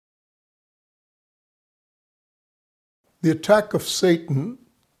The attack of Satan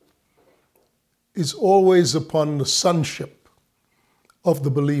is always upon the sonship of the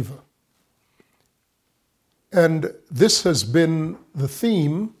believer. And this has been the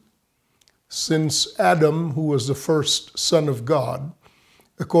theme since Adam, who was the first son of God,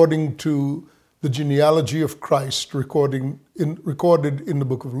 according to the genealogy of Christ recorded in the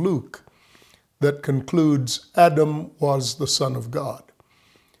book of Luke, that concludes Adam was the son of God.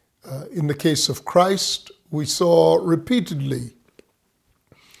 In the case of Christ, we saw repeatedly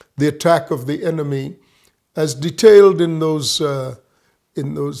the attack of the enemy as detailed in his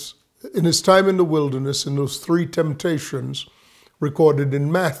time in the wilderness, in those 3 temptations recorded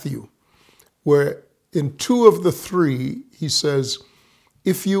in Matthew, where in 2 of the 3, he says,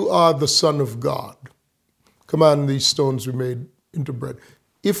 if you are the Son of God, command these stones be made into bread.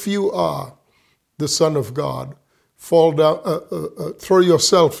 If you are the Son of God, fall down, throw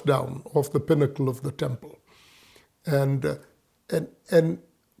yourself down off the pinnacle of the temple. And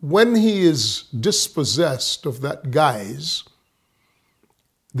when he is dispossessed of that guise,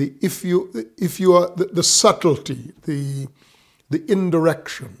 if you are the subtlety, the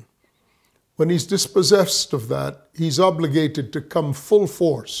indirection, when he's dispossessed of that, he's obligated to come full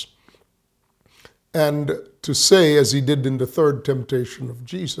force and to say, as he did in the 3rd temptation of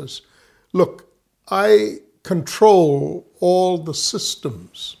Jesus, look, I control all the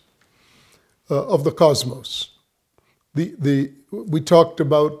systems of the cosmos. We talked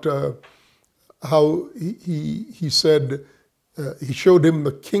about how he said, he showed him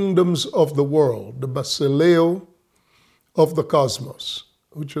the kingdoms of the world, the basileo of the cosmos,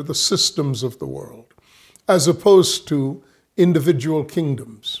 which are the systems of the world, as opposed to individual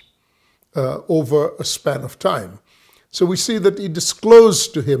kingdoms over a span of time. So we see that he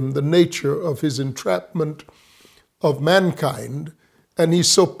disclosed to him the nature of his entrapment of mankind, and he's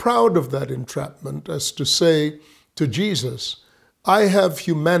so proud of that entrapment as to say to Jesus, I have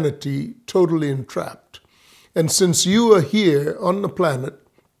humanity totally entrapped. And since you are here on the planet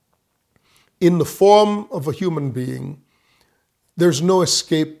in the form of a human being, there's no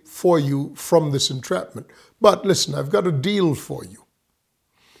escape for you from this entrapment. But listen, I've got a deal for you.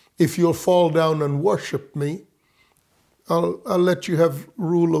 If you'll fall down and worship me, I'll let you have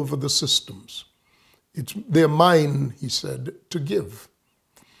rule over the systems. They're mine, he said, to give,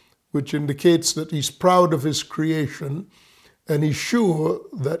 which indicates that he's proud of his creation and he's sure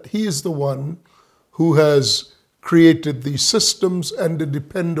that he is the one who has created these systems and they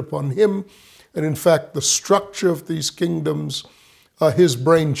depend upon him. And in fact, the structure of these kingdoms are his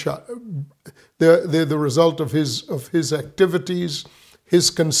brainchild. They're the result of his activities, his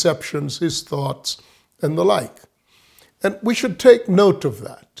conceptions, his thoughts, and the like. And we should take note of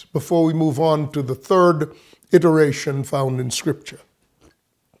that before we move on to the 3rd iteration found in Scripture,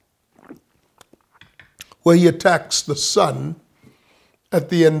 where he attacks the Son at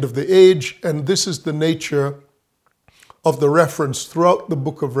the end of the age, and this is the nature of the reference throughout the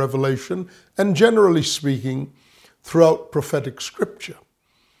book of Revelation, and generally speaking, throughout prophetic Scripture.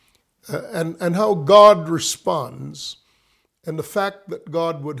 And how God responds, and the fact that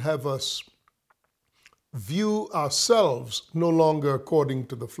God would have us view ourselves no longer according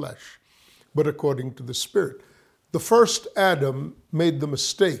to the flesh, but according to the Spirit. The first Adam made the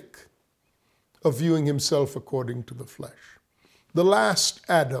mistake of viewing himself according to the flesh. The last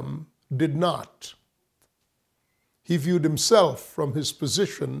Adam did not. He viewed himself from his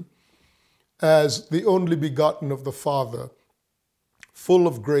position as the only begotten of the Father, full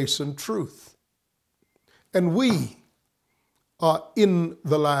of grace and truth. And we are in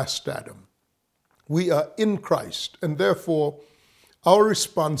the last Adam. We are in Christ, and therefore our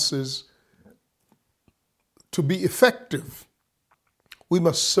response is to be effective. We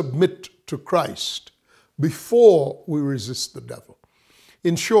must submit to Christ before we resist the devil.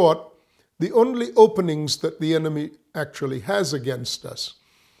 In short, the only openings that the enemy actually has against us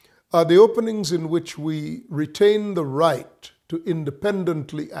are the openings in which we retain the right to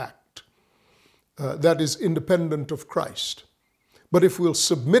independently act, that is independent of Christ. But if we'll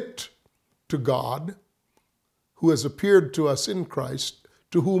submit to God, who has appeared to us in Christ,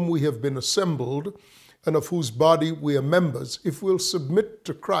 to whom we have been assembled, and of whose body we are members, if we'll submit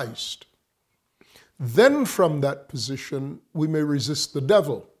to Christ, then from that position we may resist the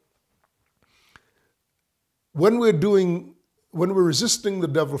devil. When we're resisting the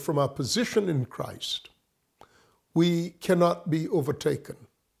devil from our position in Christ, we cannot be overtaken.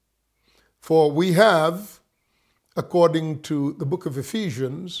 For we have, according to the book of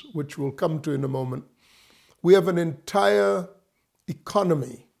Ephesians, which we'll come to in a moment, we have an entire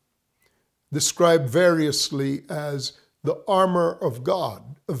economy described variously as the armor of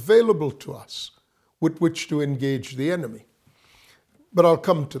God available to us with which to engage the enemy. But I'll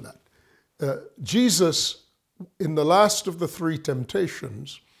come to that. Jesus, in the last of the three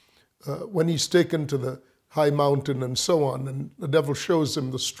temptations, when he's taken to the high mountain and so on, and the devil shows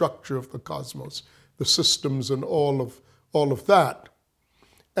him the structure of the cosmos, the systems and all of that.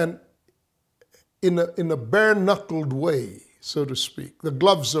 And in a bare-knuckled way, so to speak, the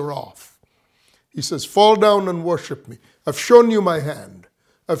gloves are off. He says, fall down and worship me. I've shown you my hand.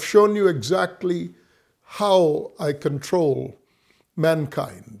 I've shown you exactly how I control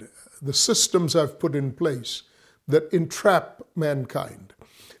mankind, the systems I've put in place that entrap mankind.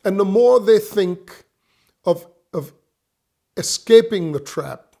 And the more they think of escaping the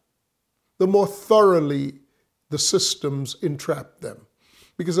trap, the more thoroughly the systems entrap them.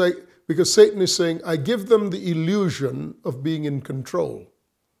 Because Satan is saying, I give them the illusion of being in control.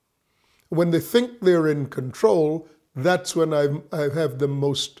 When they think they're in control, that's when I have them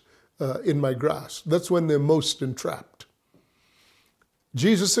most in my grasp. That's when they're most entrapped.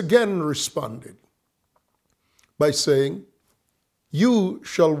 Jesus again responded by saying, you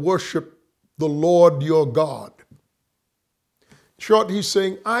shall worship the Lord your God. In short, he's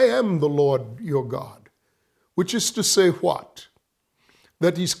saying, I am the Lord your God, which is to say what?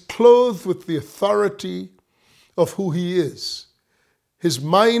 That he's clothed with the authority of who he is. His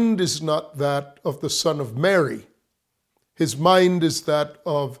mind is not that of the Son of Mary. His mind is that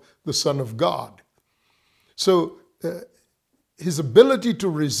of the Son of God. So his ability to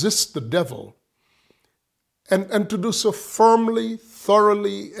resist the devil and to do so firmly,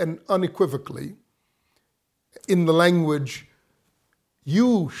 thoroughly, and unequivocally in the language,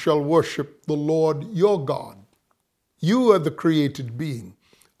 you shall worship the Lord your God. You are the created being.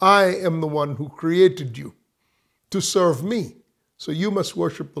 I am the one who created you to serve me. So you must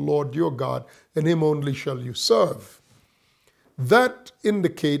worship the Lord your God, and him only shall you serve. That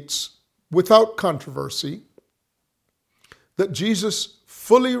indicates, without controversy, that Jesus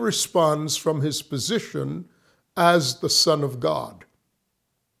fully responds from his position as the Son of God.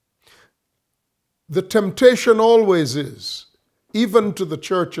 The temptation always is, even to the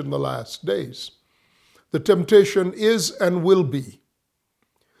church in the last days, the temptation is and will be,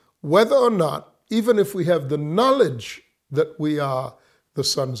 whether or not, even if we have the knowledge that we are the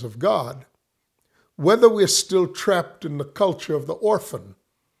sons of God, whether we're still trapped in the culture of the orphan.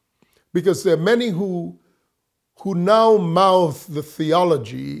 Because there are many who now mouth the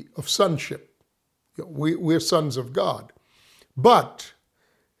theology of sonship. We're sons of God. But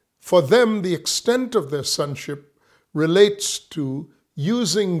for them, the extent of their sonship relates to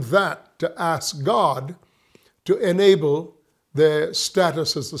using that to ask God to enable their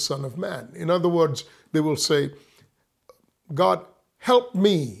status as the Son of Man. In other words, they will say, God, help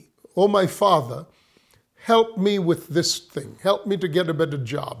me, oh my Father, help me with this thing. Help me to get a better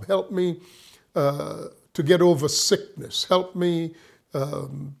job. Help me to get over sickness. Help me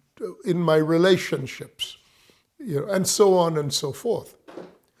in my relationships, and so on and so forth.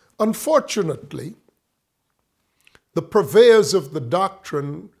 Unfortunately, the purveyors of the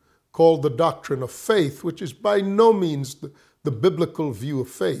doctrine called the doctrine of faith, which is by no means the biblical view of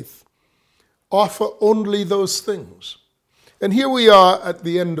faith, offer only those things. And here we are at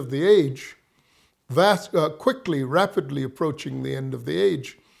the end of the age, quickly, rapidly approaching the end of the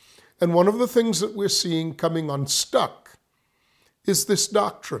age. And one of the things that we're seeing coming unstuck is this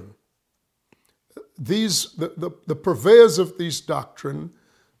doctrine. The purveyors of these doctrine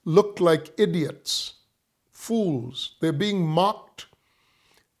look like idiots, fools. They're being mocked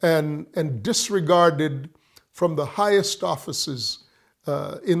and disregarded from the highest offices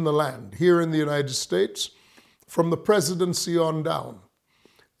in the land, here in the United States, from the presidency on down,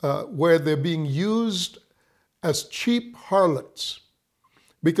 where they're being used as cheap harlots,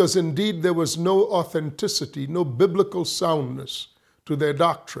 because indeed there was no authenticity, no biblical soundness to their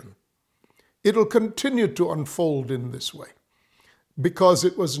doctrine. It'll continue to unfold in this way, because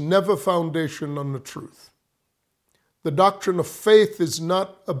it was never foundation on the truth. The doctrine of faith is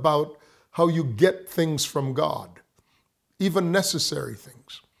not about how you get things from God, even necessary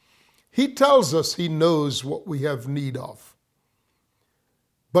things. He tells us he knows what we have need of.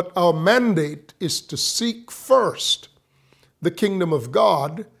 But our mandate is to seek first the kingdom of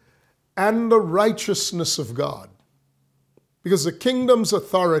God and the righteousness of God. Because the kingdom's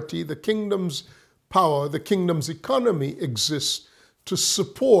authority, the kingdom's power, the kingdom's economy exists to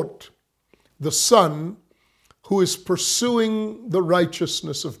support the Son who is pursuing the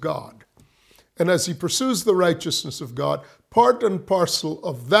righteousness of God. And as he pursues the righteousness of God, part and parcel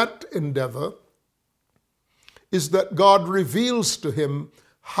of that endeavor is that God reveals to him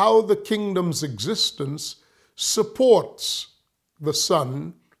how the kingdom's existence supports the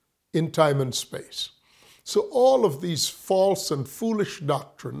Son in time and space. So all of these false and foolish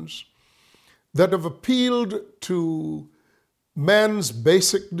doctrines that have appealed to man's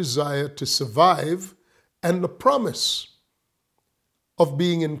basic desire to survive and the promise of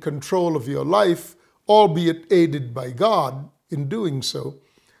being in control of your life, albeit aided by God in doing so,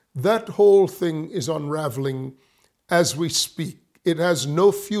 that whole thing is unraveling as we speak. It has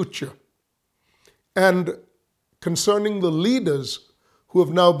no future. And concerning the leaders who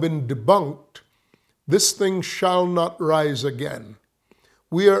have now been debunked, this thing shall not rise again.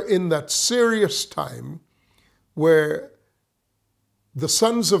 We are in that serious time where the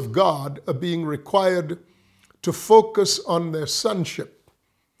sons of God are being required to focus on their sonship,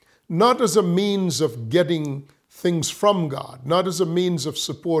 not as a means of getting things from God, not as a means of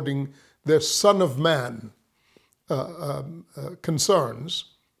supporting their Son of Man concerns,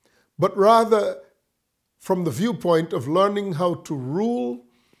 but rather from the viewpoint of learning how to rule,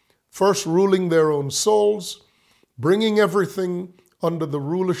 first ruling their own souls, bringing everything under the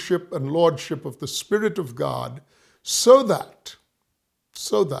rulership and lordship of the Spirit of God, so that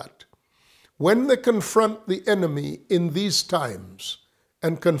when they confront the enemy in these times,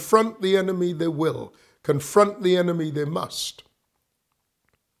 and confront the enemy they will, confront the enemy they must,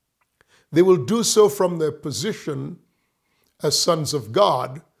 they will do so from their position as sons of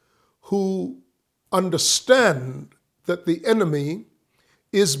God who understand that the enemy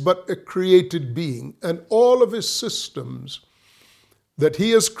is but a created being, and all of his systems that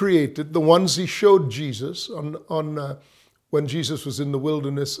he has created, the ones he showed Jesus when Jesus was in the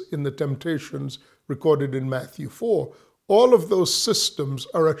wilderness in the temptations recorded in Matthew 4, all of those systems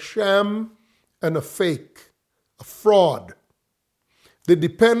are a sham and a fake, a fraud. They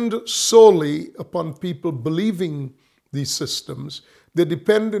depend solely upon people believing these systems. They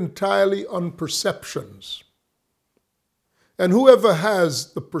depend entirely on perceptions. And whoever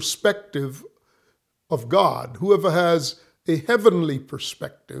has the perspective of God, whoever has a heavenly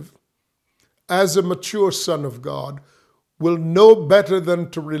perspective, as a mature son of God, will know better than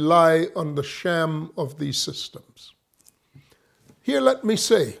to rely on the sham of these systems. Here let me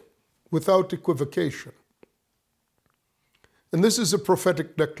say, without equivocation, and this is a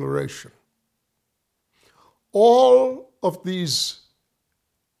prophetic declaration, all of these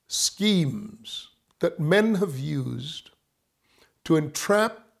schemes that men have used to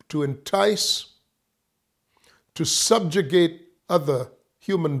entrap, to entice, to subjugate other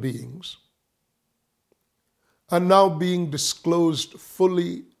human beings are now being disclosed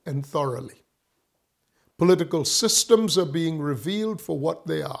fully and thoroughly. Political systems are being revealed for what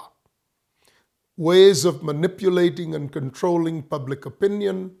they are. Ways of manipulating and controlling public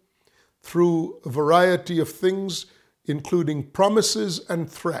opinion through a variety of things, including promises and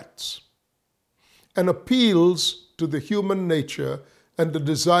threats, and appeals to the human nature and the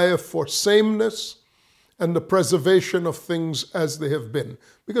desire for sameness and the preservation of things as they have been.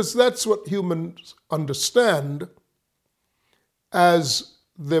 Because that's what humans understand as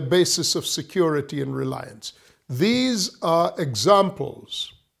their basis of security and reliance. These are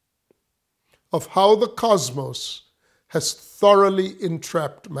examples of how the cosmos has thoroughly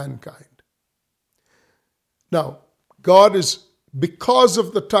entrapped mankind. Now, God is, because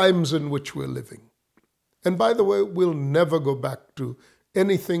of the times in which we're living, and by the way, we'll never go back to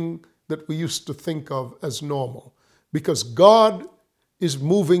anything that we used to think of as normal, because God is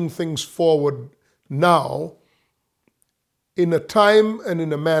moving things forward now in a time and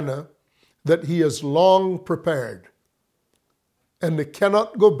in a manner that he has long prepared. And they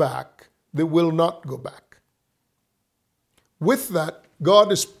cannot go back, they will not go back. With that,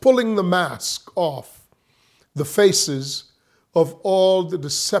 God is pulling the mask off the faces of all the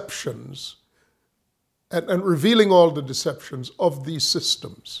deceptions and revealing all the deceptions of these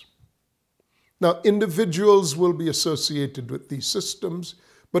systems. Now, individuals will be associated with these systems,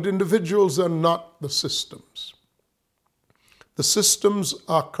 but individuals are not the systems. The systems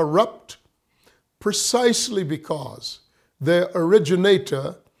are corrupt precisely because their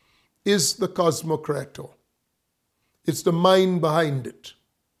originator is the cosmocrator. It's the mind behind it.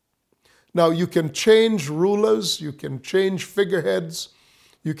 Now, you can change rulers, you can change figureheads,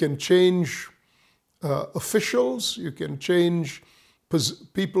 you can change officials, you can change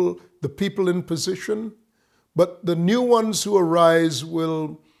the people in position, but the new ones who arise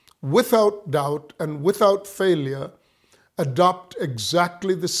will, without doubt and without failure, adopt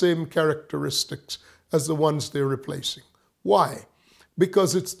exactly the same characteristics as the ones they're replacing. Why?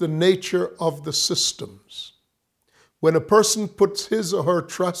 Because it's the nature of the systems. When a person puts his or her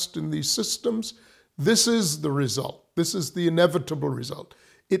trust in these systems, this is the result. This is the inevitable result.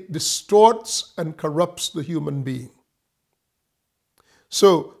 It distorts and corrupts the human being.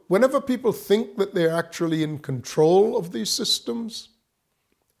 So whenever people think that they're actually in control of these systems,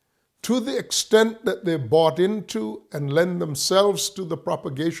 to the extent that they're bought into and lend themselves to the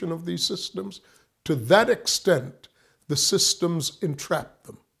propagation of these systems, to that extent, the systems entrap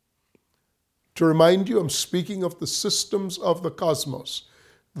them. To remind you, I'm speaking of the systems of the cosmos,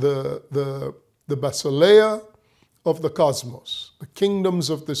 the basileia of the cosmos, the kingdoms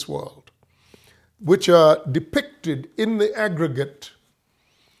of this world, which are depicted in the aggregate.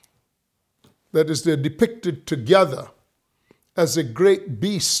 That is, they're depicted together as a great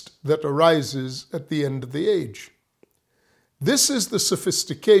beast that arises at the end of the age. This is the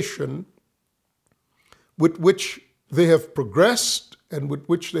sophistication with which they have progressed and with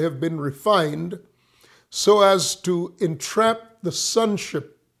which they have been refined so as to entrap the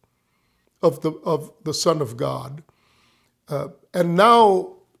sonship of the Son of God. And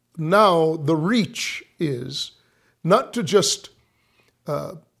now the reach is not to just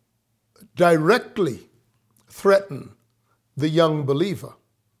directly threaten the young believer.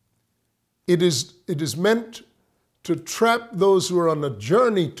 It is meant to trap those who are on a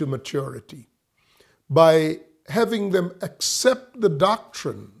journey to maturity by having them accept the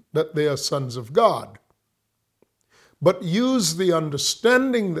doctrine that they are sons of God, but use the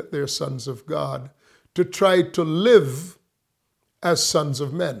understanding that they're sons of God to try to live as sons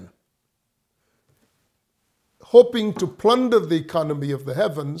of men, hoping to plunder the economy of the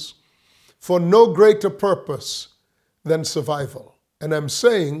heavens for no greater purpose than survival. And I'm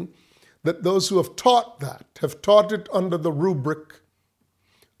saying that those who have taught that have taught it under the rubric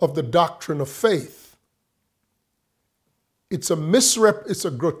of the doctrine of faith. It's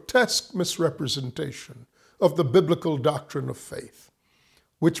a grotesque misrepresentation of the biblical doctrine of faith,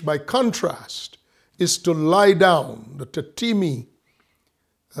 which by contrast is to lie down, the tatimi,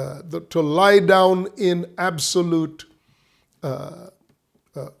 to lie down in absolute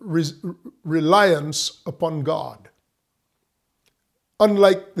reliance upon God.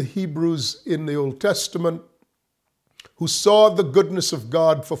 Unlike the Hebrews in the Old Testament, who saw the goodness of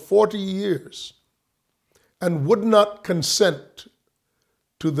God for 40 years and would not consent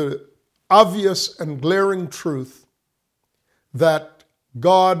to the obvious and glaring truth that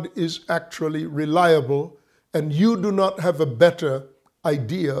God is actually reliable and you do not have a better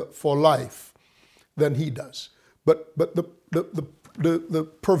idea for life than he does. But the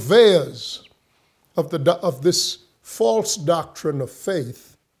purveyors of this false doctrine of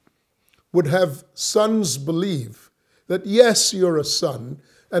faith would have sons believe that yes, you're a son,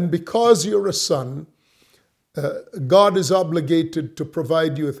 and because you're a son, God is obligated to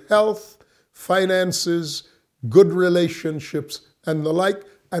provide you with health, finances, good relationships, and the like,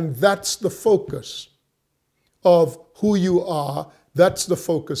 and that's the focus of who you are. That's the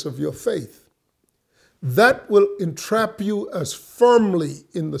focus of your faith. That will entrap you as firmly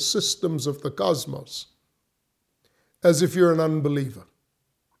in the systems of the cosmos as if you're an unbeliever.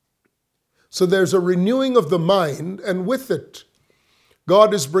 So there's a renewing of the mind, and with it,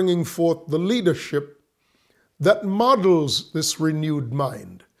 God is bringing forth the leadership that models this renewed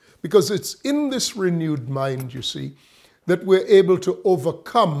mind. Because it's in this renewed mind, you see, that we're able to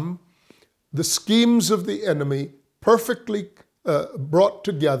overcome the schemes of the enemy perfectly brought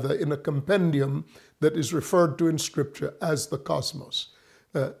together in a compendium that is referred to in Scripture as the cosmos.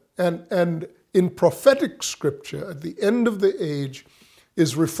 And in prophetic Scripture, at the end of the age,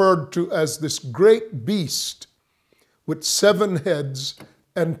 is referred to as this great beast with 7 heads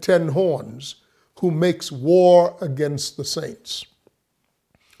and 10 horns, who makes war against the saints.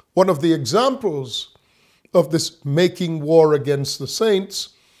 One of the examples of this making war against the saints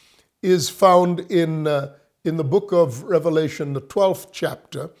is found in the book of Revelation, the 12th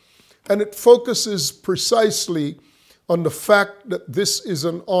chapter, and it focuses precisely on the fact that this is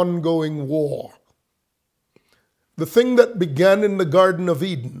an ongoing war. The thing that began in the Garden of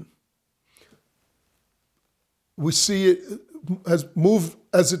Eden, we see it has moved,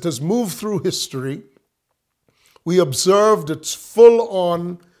 as it has moved through history. We observed its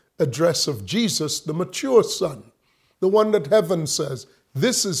full-on address of Jesus, the mature son, the one that heaven says,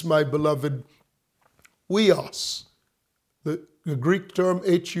 "This is my beloved huios," the Greek term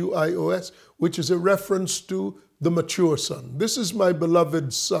huios, which is a reference to the mature son. This is my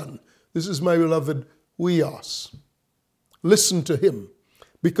beloved son. This is my beloved huios. Listen to him,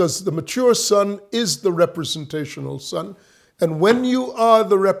 because the mature son is the representational son. And when you are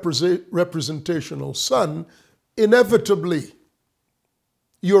the representational son, inevitably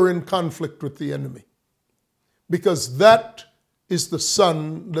you're in conflict with the enemy, because that is the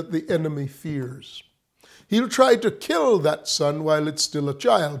son that the enemy fears. He'll try to kill that son while it's still a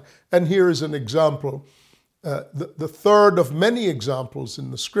child. And here is an example the third of many examples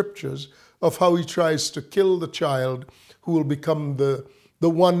in the scriptures of how he tries to kill the child who will become the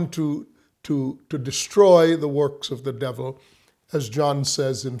one to destroy the works of the devil, as John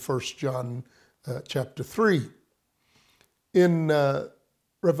says in 1 John chapter 3. In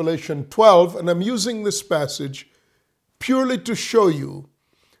Revelation 12, and I'm using this passage purely to show you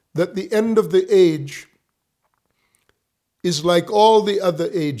that the end of the age is like all the other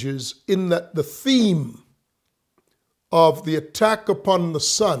ages, in that the theme of the attack upon the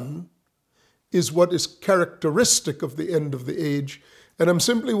Son is what is characteristic of the end of the age. And I'm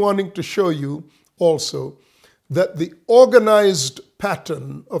simply wanting to show you also that the organized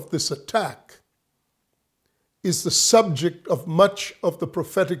pattern of this attack is the subject of much of the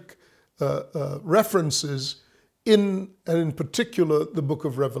prophetic references and in particular the book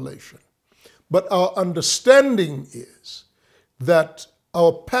of Revelation. But our understanding is that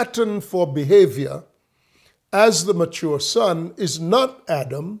our pattern for behavior as the mature son is not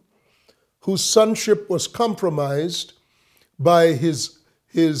Adam, whose sonship was compromised by his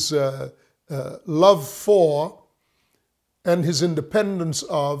love for and his independence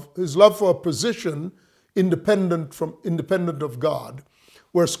of, his love for a position independent of God,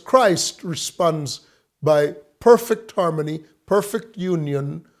 whereas Christ responds by perfect harmony, perfect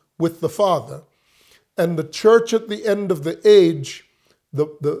union with the Father. And the church at the end of the age,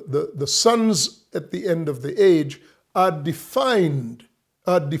 the sons at the end of the age are defined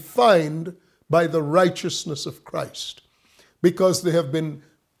by the righteousness of Christ, because they have been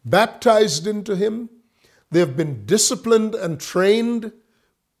baptized into him, they have been disciplined and trained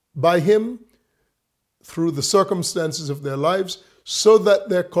by him through the circumstances of their lives, so that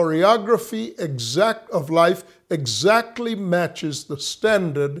their choreography of life exactly matches the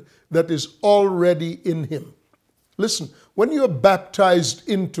standard that is already in him. Listen, when you are baptized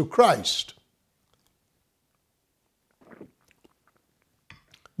into Christ,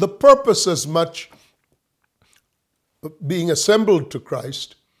 the purpose, as much being assembled to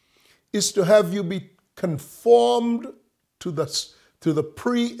Christ, is to have you be conformed to the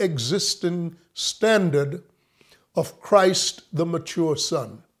pre-existing standard of Christ the mature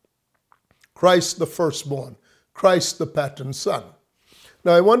son, Christ the firstborn, Christ the pattern son.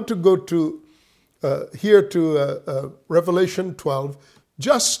 Now I want to go to Revelation 12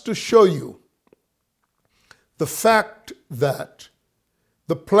 just to show you the fact that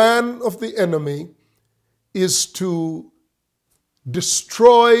the plan of the enemy is to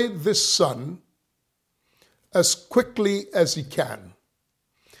destroy this son as quickly as he can.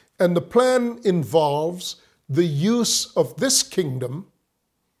 And the plan involves the use of this kingdom,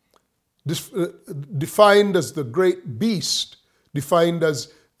 defined as the great beast, defined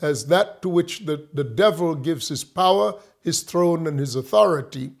as that to which the devil gives his power, his throne, and his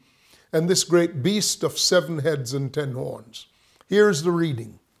authority, and this great beast of 7 heads and 10 horns. Here's the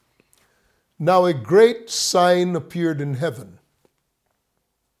reading. Now a great sign appeared in heaven.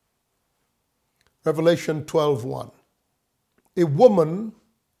 Revelation 12:1. A woman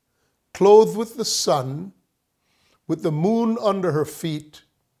clothed with the sun, with the moon under her feet,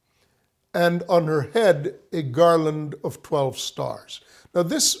 and on her head a garland of 12 stars. Now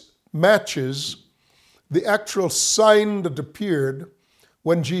this matches the actual sign that appeared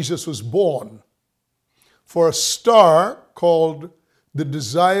when Jesus was born. For a star called the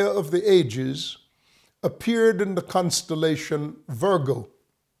Desire of the Ages appeared in the constellation Virgo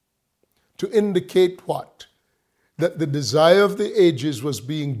to indicate what? That the desire of the ages was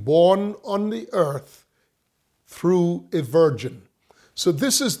being born on the earth through a virgin. So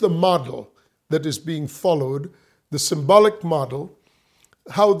this is the model that is being followed, the symbolic model,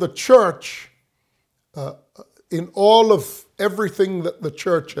 how the church, in all of everything that the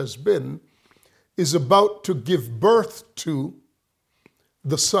church has been, is about to give birth to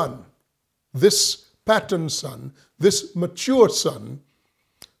the Son, this pattern Son, this mature Son,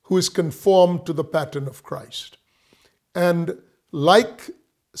 who is conformed to the pattern of Christ. And like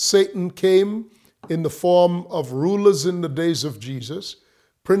Satan came in the form of rulers in the days of Jesus,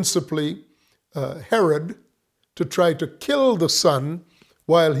 principally Herod, to try to kill the Son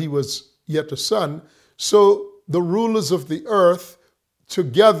while he was yet a son, so the rulers of the earth,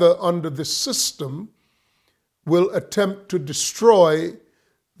 together under this system, will attempt to destroy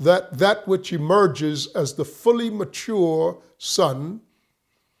that which emerges as the fully mature Son,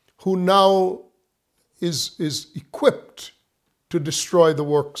 who now is equipped to destroy the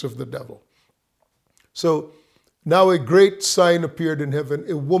works of the devil. So now a great sign appeared in heaven,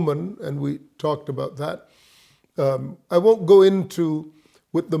 a woman, and we talked about that. I won't go into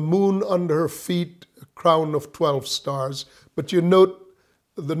with the moon under her feet, a crown of 12 stars, but you note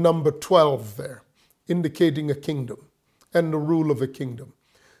the number 12 there. indicating a kingdom and the rule of a kingdom.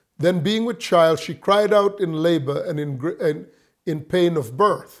 Then being with child, she cried out in labor and in pain of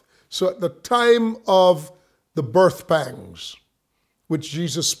birth. So at the time of the birth pangs, which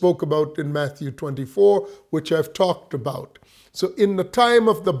Jesus spoke about in Matthew 24, which I've talked about. So in the time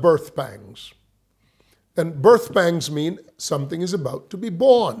of the birth pangs, and birth pangs mean something is about to be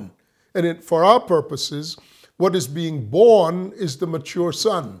born. And for our purposes, what is being born is the mature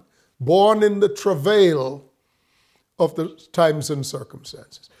son, born in the travail of the times and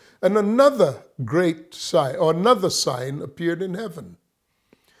circumstances. And another great sign, or another sign, appeared in heaven.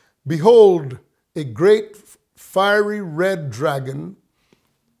 Behold, a great fiery red dragon,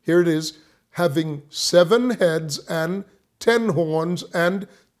 here it is, having 7 heads and 10 horns and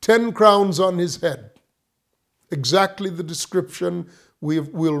 10 crowns on his head. Exactly the description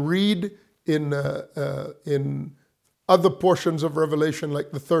we'll read in other portions of Revelation,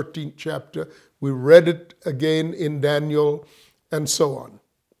 like the 13th chapter. We read it again in Daniel, and so on.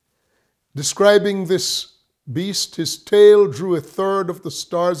 Describing this beast, his tail drew 1/3 of the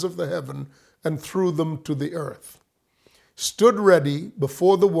stars of the heaven and threw them to the earth. Stood ready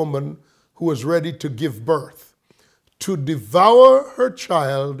before the woman who was ready to give birth, to devour her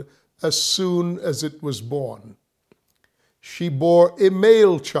child as soon as it was born. She bore a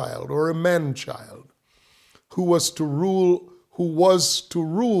male child, or a man-child, who was to rule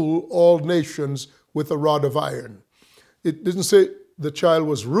all nations with a rod of iron. It didn't say the child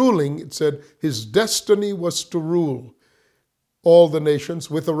was ruling, it said his destiny was to rule all the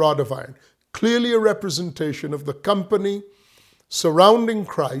nations with a rod of iron. Clearly a representation of the company surrounding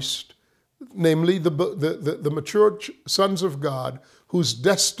Christ, namely the mature sons of God, whose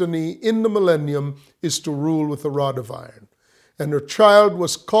destiny in the millennium is to rule with a rod of iron. And her child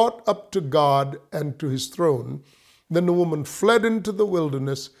was caught up to God and to his throne. Then the woman fled into the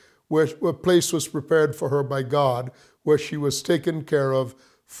wilderness, where a place was prepared for her by God, where she was taken care of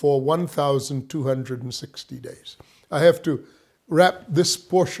for 1,260 days. I have to wrap this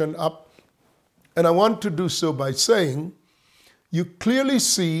portion up, and I want to do so by saying, you clearly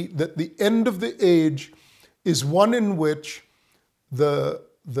see that the end of the age is one in which the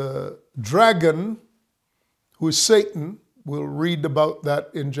dragon, who is Satan, we'll read about that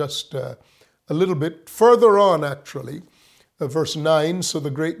in just a little bit. Further on, actually, verse 9, so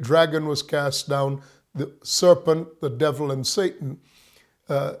the great dragon was cast down, the serpent, the devil, and Satan.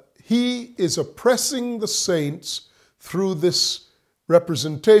 He is oppressing the saints through this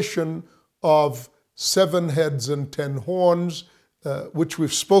representation of 7 heads and 10 horns, which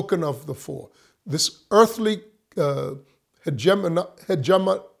we've spoken of before. This earthly hegemonic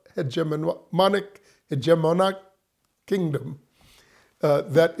kingdom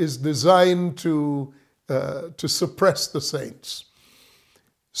that is designed to suppress the saints.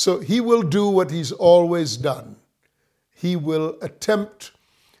 So he will do what he's always done. He will attempt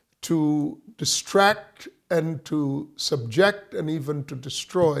to distract and to subject and even to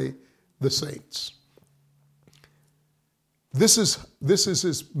destroy the saints. This is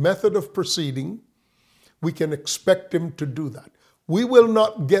his method of proceeding. We can expect him to do that. We will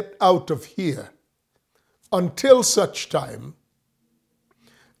not get out of here until such time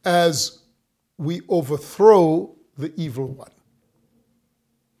as we overthrow the evil one.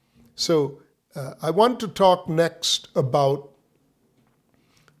 So I want to talk next about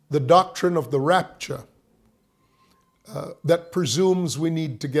the doctrine of the rapture that presumes we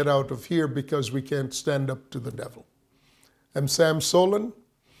need to get out of here because we can't stand up to the devil. I'm Sam Solon,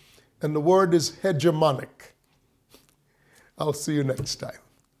 and the word is hegemonic. I'll see you next time.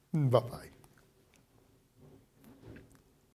 Bye-bye.